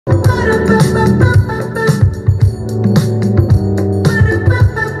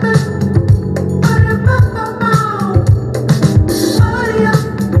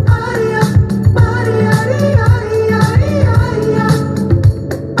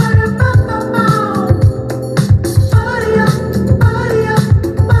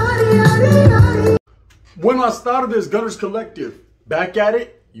Buenas tardes, Gunners Collective. Back at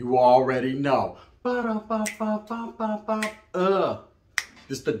it? You already know. This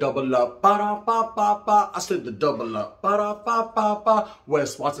the double up. I said the double up.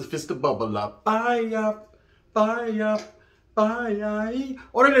 Wes Watson fist the bubble up. Bye up.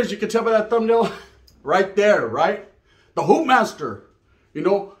 Or as you can tell by that thumbnail, right there, right? The Hoop Master. You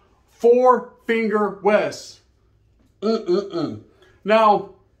know, Four Finger Wes.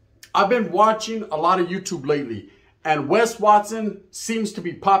 Now, I've been watching a lot of YouTube lately, and Wes Watson seems to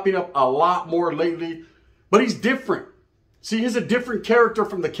be popping up a lot more lately, but he's different. See, he's a different character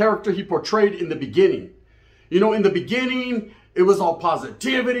from the character he portrayed in the beginning. You know, in the beginning, it was all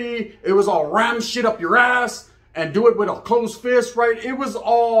positivity. It was all ram shit up your ass and do it with a closed fist, right? It was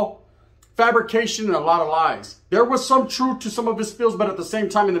all fabrication and a lot of lies. There was some truth to some of his spills, but at the same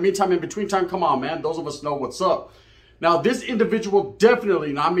time, in the meantime, in between time, come on, man. Those of us know what's up. Now, this individual definitely,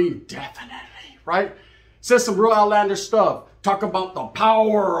 and I mean definitely, right, says some real outlandish stuff. Talk about the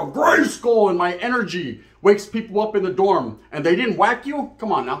power of Grayskull and my energy. Wakes people up in the dorm. And they didn't whack you?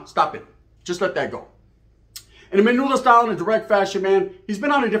 Come on now, stop it. Just let that go. And in Menudo style, in a direct fashion, man, he's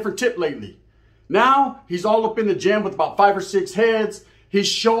been on a different tip lately. Now, he's all up in the gym with about 5 or 6 heads. He's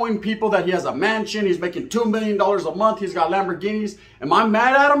showing people that he has a mansion. He's making $2 million a month. He's got Lamborghinis. Am I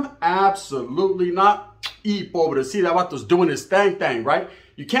mad at him? Absolutely not. Y pobre. See, that vato's doing his thing, right?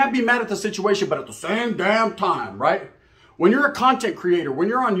 You can't be mad at the situation, but at the same damn time, right? When you're a content creator, when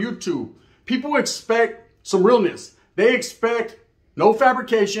you're on YouTube, people expect some realness. They expect no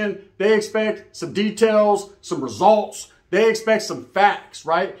fabrication. They expect some details, some results. They expect some facts,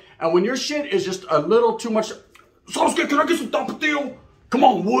 right? And when your shit is just a little too much, Sasuke, can I get some tapatio? Come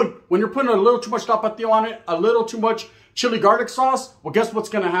on, Wood. When you're putting a little too much tapatio on it, a little too much chili garlic sauce, well, guess what's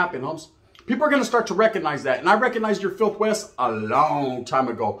going to happen, homes? People are going to start to recognize that. And I recognized your filth, Wes, a long time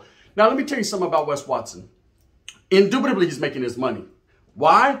ago. Now, let me tell you something about Wes Watson. Indubitably, he's making his money.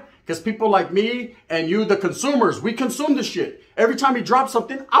 Why? Because people like me and you, the consumers, we consume the shit. Every time he drops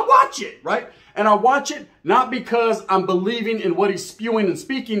something, I watch it, right? And I watch it not because I'm believing in what he's spewing and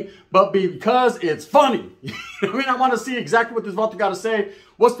speaking, but because it's funny. I mean, I want to see exactly what this vato got to say.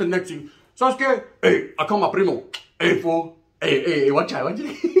 What's the next thing? Sasuke, hey, I call my primo. Hey, fool. Hey, watch out.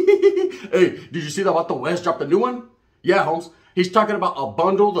 Hey, did you see that vato Wes dropped a new one? Yeah, Holmes. He's talking about a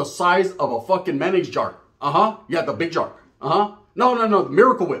bundle the size of a fucking mayonnaise jar. Yeah, the big jar. No, the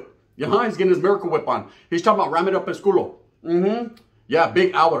Miracle Whip. He's getting his Miracle Whip on. He's talking about ram it up his culo. Yeah,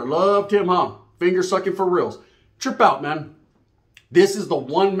 Big Albert. Loved him, huh? Finger sucking for reals. Trip out, man. This is the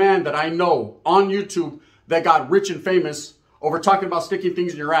one man that I know on YouTube that got rich and famous over talking about sticking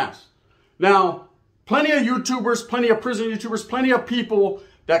things in your ass. Now, plenty of YouTubers, plenty of prison YouTubers, plenty of people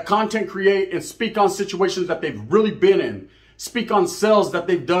that content create and speak on situations that they've really been in. Speak on cells that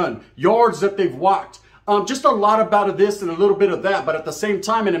they've done, yards that they've walked. Just a lot about this and a little bit of that. But at the same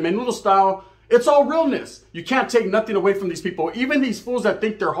time, in a Menudo style, it's all realness. You can't take nothing away from these people. Even these fools that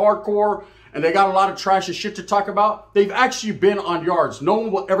think they're hardcore and they got a lot of trash and shit to talk about, they've actually been on yards. No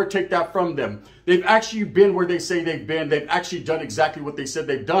one will ever take that from them. They've actually been where they say they've been. They've actually done exactly what they said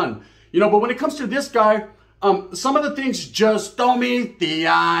they've done. You know, but when it comes to this guy, some of the things just don't meet the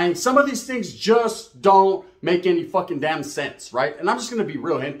eye. Some of these things just don't make any fucking damn sense, right? And I'm just going to be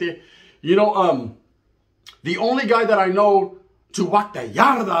real, gente. You know, the only guy that I know to walk the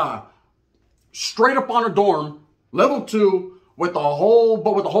yarda straight up on a dorm, level 2, with the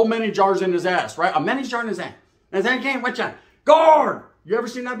whole many jars in his ass, right? A many jar in his ass. And then again, watch out. Guard! You ever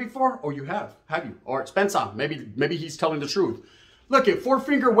seen that before? Oh, you have you? Or Spencer, maybe he's telling the truth. Look, at Four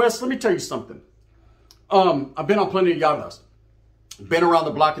Finger West, let me tell you something. I've been on plenty of yardas. Been around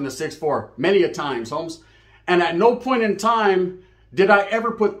the block in the 6'4", many a times, Holmes. And at no point in time did I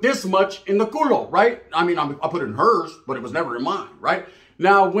ever put this much in the culo, right? I mean, I put it in hers, but it was never in mine, right?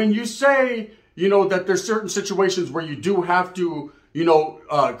 Now, when you say, you know, that there's certain situations where you do have to, you know,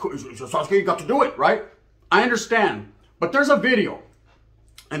 Sasuke, you got to do it, right? I understand. But there's a video,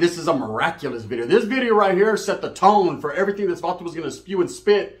 and this is a miraculous video. This video right here set the tone for everything that Vato was going to spew and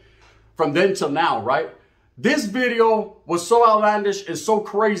spit from then till now, right? This video was so outlandish and so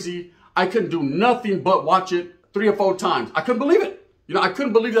crazy, I couldn't do nothing but watch it 3 or 4 times. I couldn't believe it. You know, I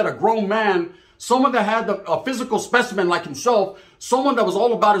couldn't believe that a grown man, someone that had a physical specimen like himself, someone that was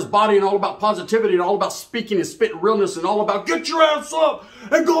all about his body and all about positivity and all about speaking and spitting realness and all about get your ass up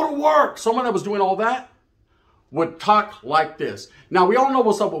and go to work. Someone that was doing all that would talk like this. Now, we all know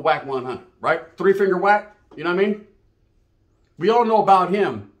what's up with Wack 100, right? 3 Finger Wack, you know what I mean? We all know about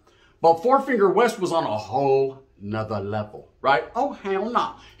him. But 4 Finger West was on a whole nother level, right? Oh, hell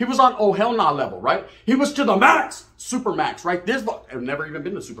nah. He was on oh, hell nah level, right? He was to the max, super max, right? This, I've never even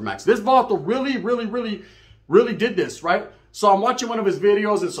been to super max. This vato really really did this, right? So I'm watching one of his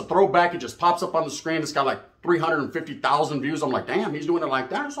videos. It's a throwback. It just pops up on the screen. It's got like 350,000 views. I'm like, damn, he's doing it like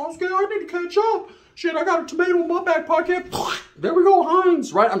that. So I was good. I need to catch up. Shit, I got a tomato in my back pocket. There we go,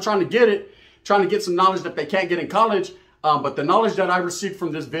 Heinz, right? I'm trying to get it, trying to get some knowledge that they can't get in college. But the knowledge that I received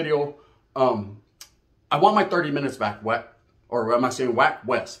from this video, I want my 30 minutes back, Whack. Or am I saying Whack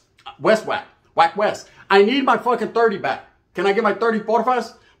West? West Whack. Whack West. I need my fucking 30 back. Can I get my 30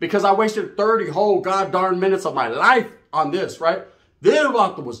 porfas? Because I wasted 30 whole goddamn minutes of my life on this, right? This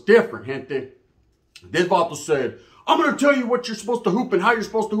vato was different, gente. This vato said, I'm going to tell you what you're supposed to hoop and how you're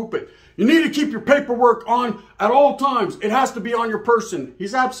supposed to hoop it. You need to keep your paperwork on at all times. It has to be on your person.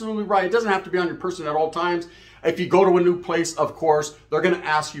 He's absolutely right. It doesn't have to be on your person at all times. If you go to a new place, of course, they're going to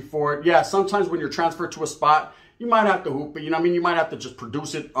ask you for it. Yeah, sometimes when you're transferred to a spot, you might have to hoop it. You know what I mean? You might have to just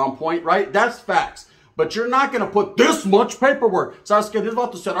produce it on point, right? That's facts. But you're not going to put this much paperwork. So I was scared. This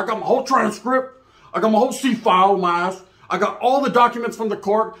vato said, I got my whole transcript. I got my whole C-file, my ass. I got all the documents from the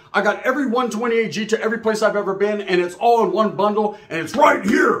court. I got every 128G to every place I've ever been, and it's all in one bundle, and it's right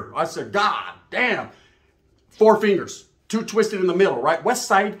here. I said, God damn. 4 fingers, 2 twisted in the middle, right? West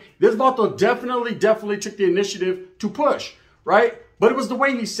Side. This vato definitely took the initiative to push, right? But it was the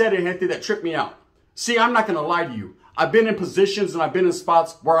way he said it, gente, that tripped me out. See, I'm not going to lie to you. I've been in positions and I've been in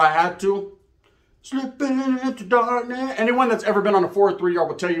spots where I had to. Slipping into darkness. Anyone that's ever been on a 4 or 3 yard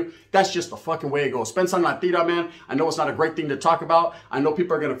will tell you that's just the fucking way it goes. Spence on la tira, man. I know it's not a great thing to talk about. I know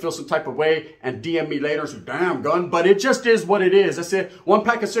people are going to feel some type of way and DM me later and say, damn, gun. But it just is what it is. I said, 1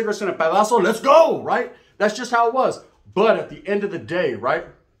 pack of cigarettes and a pedazo, let's go, right? That's just how it was. But at the end of the day, right,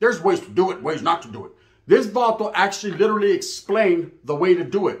 there's ways to do it, ways not to do it. This vato actually literally explained the way to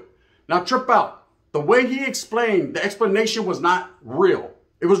do it. Now, trip out. The way he explained, the explanation was not real.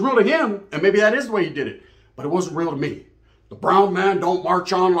 It was real to him, and maybe that is the way he did it, but it wasn't real to me. The brown man don't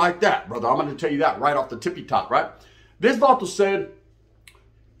march on like that, brother. I'm going to tell you that right off the tippy top, right? This vato said,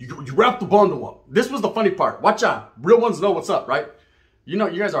 you wrap the bundle up. This was the funny part. Watch out. Real ones know what's up, right? You know,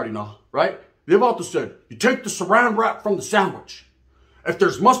 you guys already know, right? This vato said, you take the saran wrap from the sandwich. If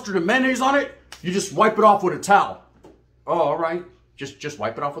there's mustard and mayonnaise on it, you just wipe it off with a towel. Oh, all right. Just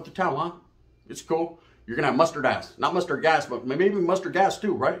wipe it off with the towel, huh? It's cool. You're going to have mustard ass. Not mustard gas, but maybe even mustard gas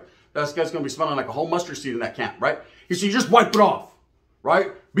too, right? That guy's going to be smelling like a whole mustard seed in that camp, right? He said, you just wipe it off,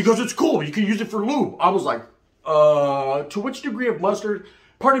 right? Because it's cool. You can use it for lube. I was like, to which degree of mustard?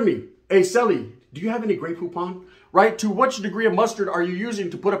 Pardon me. Hey, Sally, do you have any grape coupon? Right? To which degree of mustard are you using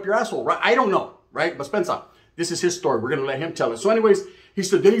to put up your asshole, right? I don't know, right? But Spencer, this is his story. We're going to let him tell it. So anyways, he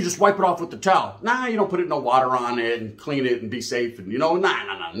said, then you just wipe it off with the towel. Nah, you don't put no water on it and clean it and be safe. And, you know,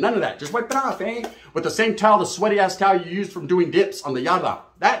 nah, none of that. Just wipe it off, eh? With the same towel, the sweaty-ass towel you used from doing dips on the yada.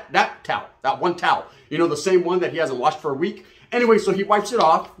 That towel, that one towel. You know, the same one that he hasn't washed for a week. Anyway, so he wipes it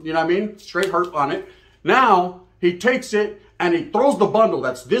off, you know what I mean? Straight hurt on it. Now, he takes it and he throws the bundle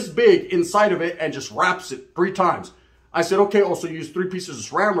that's this big inside of it and just wraps it 3 times. I said, okay, also use 3 pieces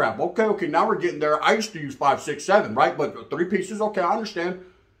of saran wrap. Okay, now we're getting there. I used to use 5, 6, 7, right? But 3 pieces, okay, I understand.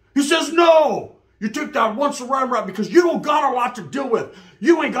 He says, no, you took that one saran wrap because you don't got a lot to deal with.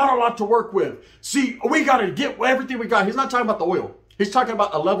 You ain't got a lot to work with. See, we got to get everything we got. He's not talking about the oil. He's talking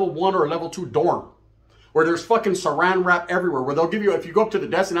about a level 1 or a level 2 dorm where there's fucking saran wrap everywhere, where they'll give you, if you go up to the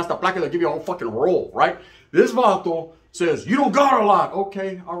desk and ask the placa, they'll give you a whole fucking roll, right? This vato says, you don't got a lot.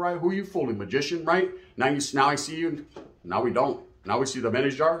 Okay, all right, who are you fooling, magician, right? Now I see you. Now we don't. Now we see the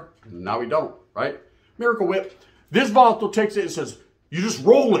mayonnaise jar. Now we don't, right? Miracle Whip. This vato takes it and says, you just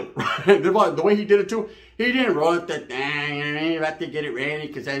roll it, right? The way he did it too, he didn't roll it that dang, you have to get it ready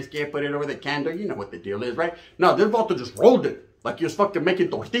because I just can't put it over the candle. You know what the deal is, right? No, this vato just rolled it like he was fucking making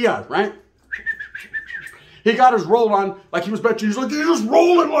tortillas, right? He got his roll on like he was betting. He's like, you just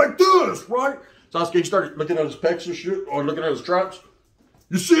roll it like this, right? So he started looking at his pecs and shit, or looking at his traps.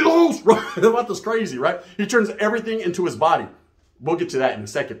 You see those? Right? That was crazy, right? He turns everything into his body. We'll get to that in a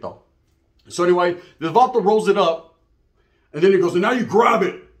second, though. So anyway, the vato rolls it up, and then he goes, and now you grab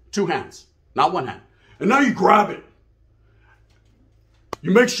it. 2 hands, not 1 hand. And now you grab it.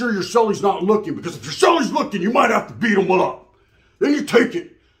 You make sure your celly's not looking, because if your celly's looking, you might have to beat him up. Then you take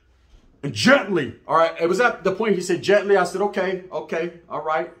it, and gently, all right? It was at the point he said gently. I said, okay, all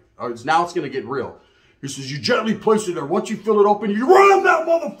right. Now it's going to get real. He says, you gently place it there. Once you feel it open, you ram that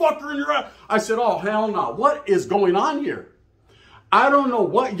motherfucker in your ass. I said, oh, hell no. What is going on here? I don't know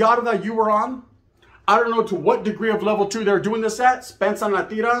what yada that you were on. I don't know to what degree of level 2 they're doing this at. Spence on la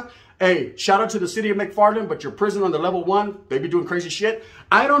tira. Hey, shout out to the city of McFarland, but your prison on the level 1, they be doing crazy shit.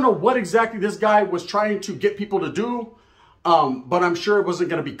 I don't know what exactly this guy was trying to get people to do, but I'm sure it wasn't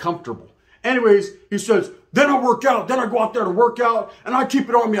going to be comfortable. Anyways, he says, then I work out. Then I go out there to work out, and I keep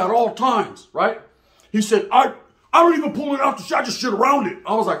it on me at all times, right? He said, I don't even pull it out the shit, I just shit around it.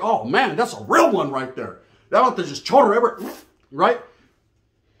 I was like, oh man, that's a real one right there. That ought to just choder ever, right?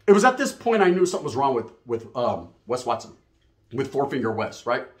 It was at this point I knew something was wrong with Wes Watson, with Four Finger Wes,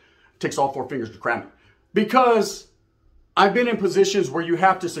 right? Takes all 4 fingers to cram it. Because I've been in positions where you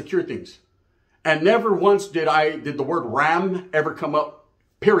have to secure things. And never once did the word Ram ever come up,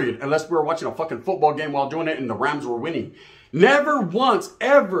 period, unless we were watching a fucking football game while doing it and the Rams were winning. Never once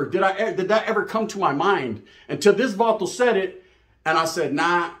ever did that ever come to my mind until this Vato said it, and I said,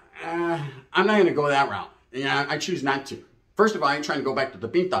 nah, I'm not going to go that route. Yeah, I choose not to. First of all, I ain't trying to go back to the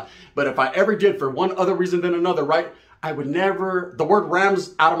Pinta, but if I ever did for one other reason than another, right, I would never, the word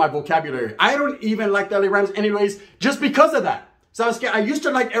Rams out of my vocabulary. I don't even like the LA Rams anyways, just because of that. So I was scared. I used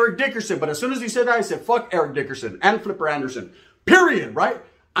to like Eric Dickerson, but as soon as he said that, I said, fuck Eric Dickerson and Flipper Anderson, period, right?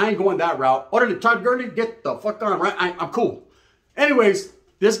 I ain't going that route. Order Todd Gurley, get the fuck on, right? I'm cool. Anyways,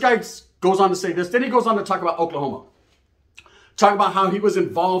 this guy goes on to say this. Then he goes on to talk about Oklahoma. Talk about how he was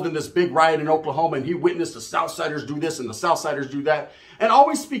involved in this big riot in Oklahoma and he witnessed the Southsiders do this and the Southsiders do that. And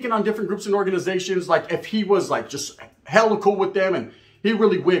always speaking on different groups and organizations, like if he was like just hella cool with them and he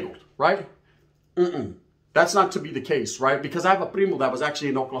really wiggled, right? That's not to be the case, right? Because I have a primo that was actually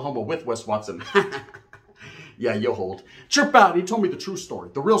in Oklahoma with Wes Watson. Yeah, you'll hold. Chirp out. He told me the true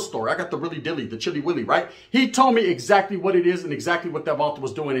story, the real story. I got the really dilly, the chili willy, right? He told me exactly what it is and exactly what that Vato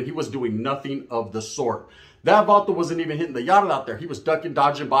was doing, and he was doing nothing of the sort. That Vato wasn't even hitting the yard out there. He was ducking,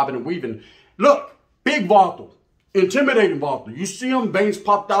 dodging, bobbing, and weaving. Look, big Vato, intimidating Vato. You see him, veins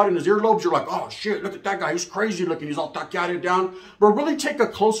popped out in his earlobes. You're like, oh shit, look at that guy. He's crazy looking. He's all taquiated down. But really take a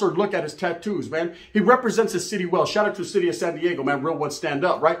closer look at his tattoos, man. He represents his city well. Shout out to the city of San Diego, man. Real ones stand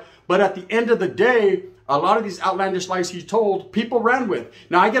up, right? But at the end of the day, a lot of these outlandish lies he told, people ran with.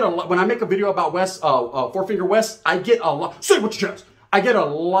 Now, I get a lot, when I make a video about Wes, Four Finger Wes, I get a lot, say it with your chest. I get a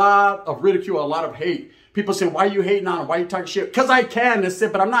lot of ridicule, a lot of hate. People say, why are you hating on him? Why are you talking shit? Because I can, that's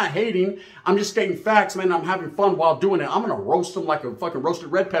it, but I'm not hating. I'm just stating facts, man. I'm having fun while doing it. I'm going to roast him like a fucking roasted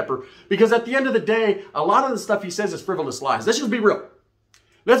red pepper. Because at the end of the day, a lot of the stuff he says is frivolous lies. Let's just be real.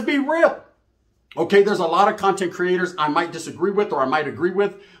 Let's be real. Okay, there's a lot of content creators I might disagree with or I might agree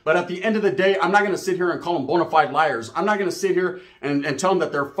with, but at the end of the day, I'm not going to sit here and call them bona fide liars. I'm not going to sit here and tell them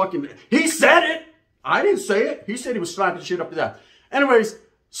that they're fucking... He said it! I didn't say it. He said he was slapping shit up to that. Anyways,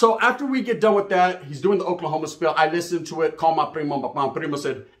 so after we get done with that, he's doing the Oklahoma spiel. I listened to it, called my primo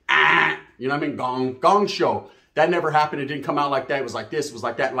said, you know what I mean? Gong show. That never happened. It didn't come out like that. It was like this, it was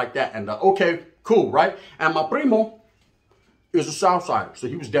like that, and like that. And okay, cool, right? And my primo is a Southsider, so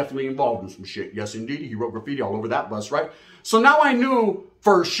he was definitely involved in some shit. Yes, indeed. He wrote graffiti all over that bus, right? So now I knew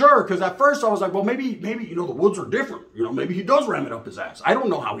for sure, because at first I was like, well, maybe, you know, the woods are different. You know, maybe he does ram it up his ass. I don't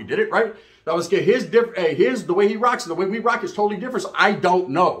know how he did it, right? That was the way he rocks and the way we rock is totally different. So I don't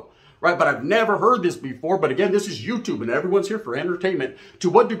know, right? But I've never heard this before. But again, this is YouTube and everyone's here for entertainment. To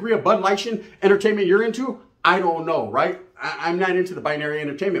what degree of Bud Light entertainment you're into, I don't know, right? I'm not into the binary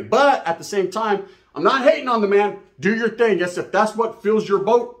entertainment. But at the same time, I'm not hating on the man. Do your thing. Yes, if that's what fills your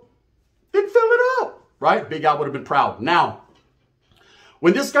boat, then fill it up, right? Big Al would have been proud. Now,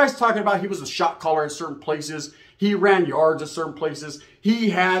 when this guy's talking about he was a shot caller at certain places, he ran yards at certain places,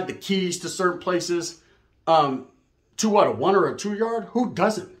 he had the keys to certain places, to what, a 1 or a 2 yard? Who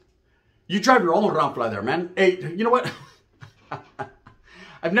doesn't? You drive your own ramp there, man. Hey, you know what?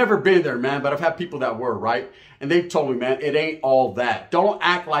 I've never been there, man, but I've had people that were, right? And they've told me, man, it ain't all that. Don't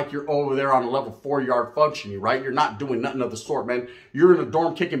act like you're over there on a level 4 yard functioning, right? You're not doing nothing of the sort, man. You're in a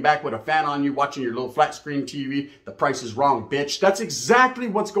dorm kicking back with a fan on you, watching your little flat screen TV. The price is wrong, bitch. That's exactly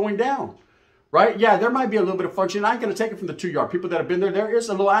what's going down, right? Yeah, there might be a little bit of function. I ain't going to take it from the 2 yard. People that have been there, there is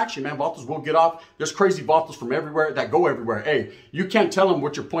a little action, man. Vatos will get off. There's crazy vatos from everywhere that go everywhere. Hey, you can't tell them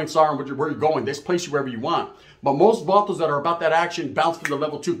what your points are and where you're going. They place you wherever you want. But most vatos that are about that action bounce from the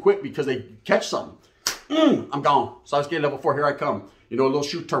level 2 quick because they catch something. I'm gone. So I was getting level 4. Here I come. You know, a little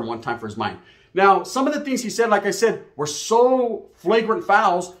shoot turn one time for his mind. Now, some of the things he said, like I said, were so flagrant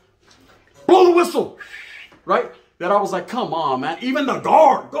fouls. Blow the whistle, right? That I was like, come on, man. Even the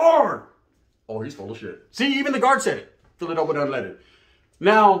guard. Oh, he's full of shit. See, even the guard said it. Fill it up with unleaded.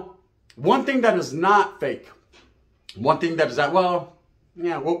 Now, one thing that is not fake. One thing that is that, well,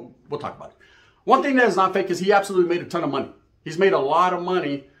 yeah, we'll talk about it. One thing that is not fake is he absolutely made a ton of money. He's made a lot of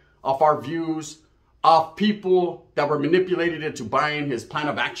money off our views, off people that were manipulated into buying his plan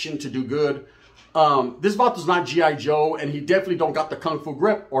of action to do good. This Vato's not G.I. Joe, and he definitely don't got the Kung Fu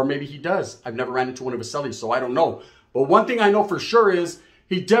grip, or maybe he does. I've never ran into one of his cellies, so I don't know. But one thing I know for sure is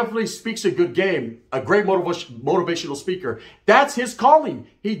he definitely speaks a good game, a great motivational speaker. That's his calling.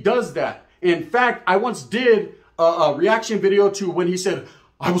 He does that. In fact, I once did a reaction video to when he said,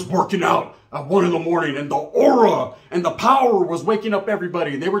 I was working out at 1 in the morning and the aura and the power was waking up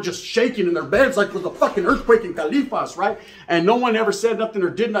everybody. And they were just shaking in their beds like it was a fucking earthquake in Califas, right? And no one ever said nothing or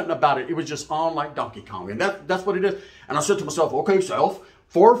did nothing about it. It was just on like Donkey Kong. And that's what it is. And I said to myself, okay, self,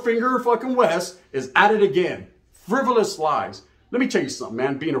 4-finger fucking Wes is at it again. Frivolous lies. Let me tell you something,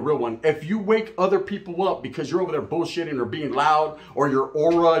 man, being a real one. If you wake other people up because you're over there bullshitting or being loud, or your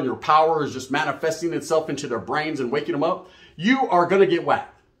aura and your power is just manifesting itself into their brains and waking them up, you are going to get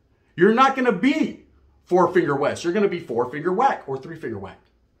whacked. You're not going to be 4-finger Wes. You're going to be 4-finger whack or 3-finger whack.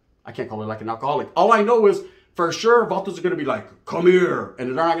 I can't call it like an alcoholic. All I know is for sure, vatos are going to be like, come here. And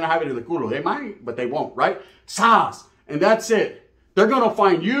they're not going to have it in the culo. They might, but they won't, right? Sas. And that's it. They're going to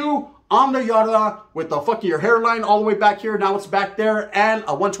find you on the yarda with the fucking your hairline all the way back here. Now it's back there. And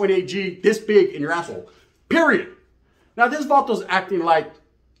a 128G this big in your asshole. Period. Now this vato's acting like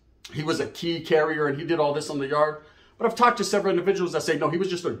he was a key carrier and he did all this on the yard. But I've talked to several individuals that say, no, he was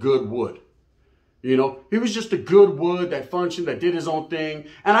just a good wood. You know, he was just a good wood that functioned, that did his own thing.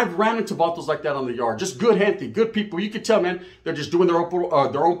 And I've ran into vatos like that on the yard. Just good, healthy, good people. You can tell, man, they're just doing their own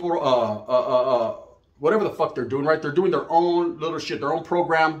whatever the fuck they're doing, right? They're doing their own little shit, their own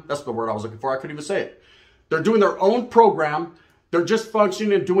program. That's the word I was looking for. I couldn't even say it. They're doing their own program. They're just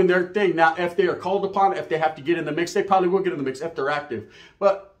functioning and doing their thing. Now, if they are called upon, if they have to get in the mix, they probably will get in the mix if they're active.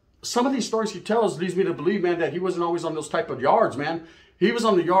 But some of these stories he tells leads me to believe, man, that he wasn't always on those type of yards, man. He was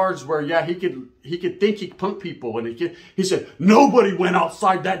on the yards where, yeah, he could think he could punk people. And he said, nobody went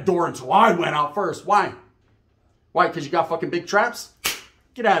outside that door until I went out first. Why? Why? Because you got fucking big traps?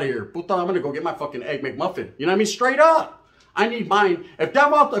 Get out of here. Puta, I'm going to go get my fucking egg McMuffin. You know what I mean? Straight up. I need mine. If I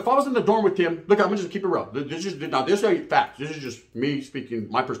was in the dorm with him, look, I'm going to just keep it real. This ain't facts. This is just me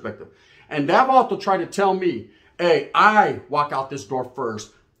speaking my perspective. And that vato tried to tell me, hey, I walk out this door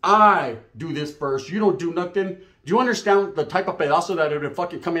first. I do this first. You don't do nothing. Do you understand the type of pedazo that would have been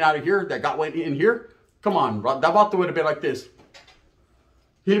fucking coming out of here that got went in here? Come on, bro. That vato would have been like this.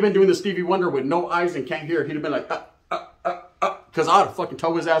 He'd have been doing the Stevie Wonder with no eyes and can't hear. He'd have been like, because I'd have fucking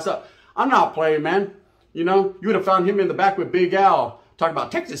toe his ass up. I'm not playing, man. You know, you would have found him in the back with Big Al talking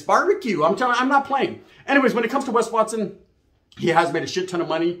about Texas barbecue. I'm telling you, I'm not playing. Anyways, when it comes to Wes Watson, he has made a shit ton of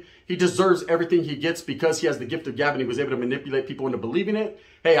money. He deserves everything he gets because he has the gift of gab and he was able to manipulate people into believing it.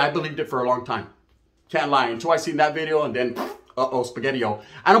 Hey, I believed it for a long time. Can't lie. Until I seen that video and then, spaghetti-o.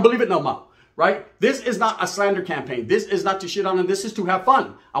 I don't believe it no more, right? This is not a slander campaign. This is not to shit on him. This is to have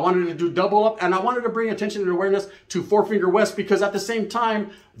fun. I wanted to do double up and I wanted to bring attention and awareness to 4-finger Wes because at the same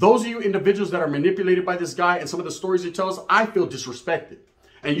time, those of you individuals that are manipulated by this guy and some of the stories he tells, I feel disrespected.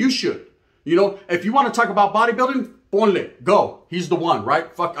 And you should. You know, if you want to talk about bodybuilding, ponle, go. He's the one,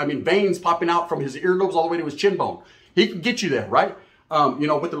 right? Fuck, I mean, veins popping out from his earlobes all the way to his chin bone. He can get you there, right? You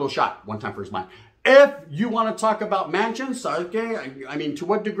know, with a little shot one time for his mind. If you want to talk about mansions, okay, I mean, to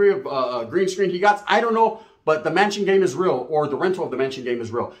what degree of green screen he got, I don't know, but the mansion game is real, or the rental of the mansion game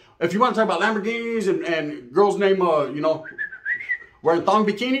is real. If you want to talk about Lamborghinis and girls name, you know, wearing thong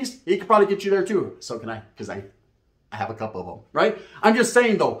bikinis, he could probably get you there too. So can I, because I have a couple of them, right? I'm just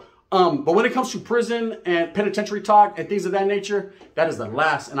saying though, but when it comes to prison and penitentiary talk and things of that nature, that is the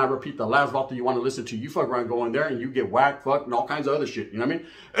last, and I repeat, the last vato you want to listen to. You fuck around going there and you get whacked, fucked, and all kinds of other shit. You know what I mean?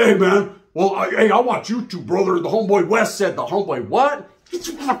 Hey, man. Well, hey, I watch YouTube, brother. The homeboy Wes said, the homeboy what? Get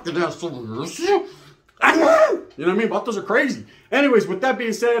your fucking ass over here. You know what I mean? Vatos are crazy. Anyways, with that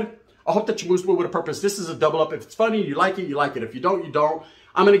being said, I hope that you move with a purpose. This is a double up. If it's funny, you like it, you like it. If you don't, you don't.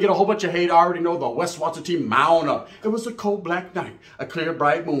 I'm going to get a whole bunch of hate. I already know the Wes Watson team mount up. It was a cold black night, a clear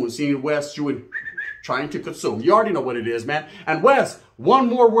bright moon, seeing Wes chewing, trying to consume. You already know what it is, man. And Wes, one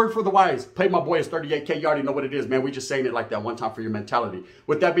more word for the wise. Play my boy is 38K. You already know what it is, man. We just saying it like that one time for your mentality.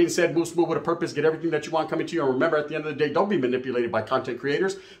 With that being said, move smooth with a purpose. Get everything that you want coming to you. And remember, at the end of the day, don't be manipulated by content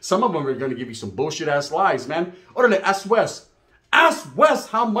creators. Some of them are going to give you some bullshit ass lies, man. Orale, ask Wes. Ask Wes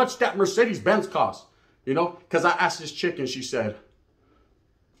how much that Mercedes-Benz costs. You know, because I asked this chick and she said,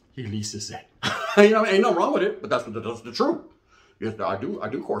 he leases it. You know, ain't nothing wrong with it, but that's the truth. Yes, I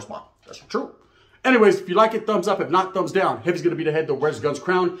do correspond. That's the truth. Anyways, if you like it, thumbs up. If not, thumbs down. Heavy's going to be the head that wears Guns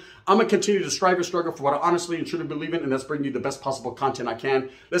crown. I'm going to continue to strive and struggle for what I honestly and truly believe in, and that's bringing you the best possible content I can.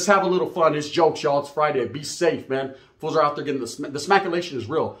 Let's have a little fun. It's jokes, y'all. It's Friday. Be safe, man. Fools are out there getting the smackulation is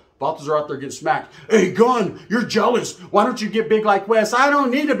real. Vatos are out there getting smacked. Hey, Gun, you're jealous. Why don't you get big like Wes? I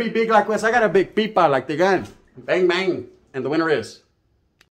don't need to be big like Wes. I got a big pipa like the Gun. Bang, bang. And the winner is...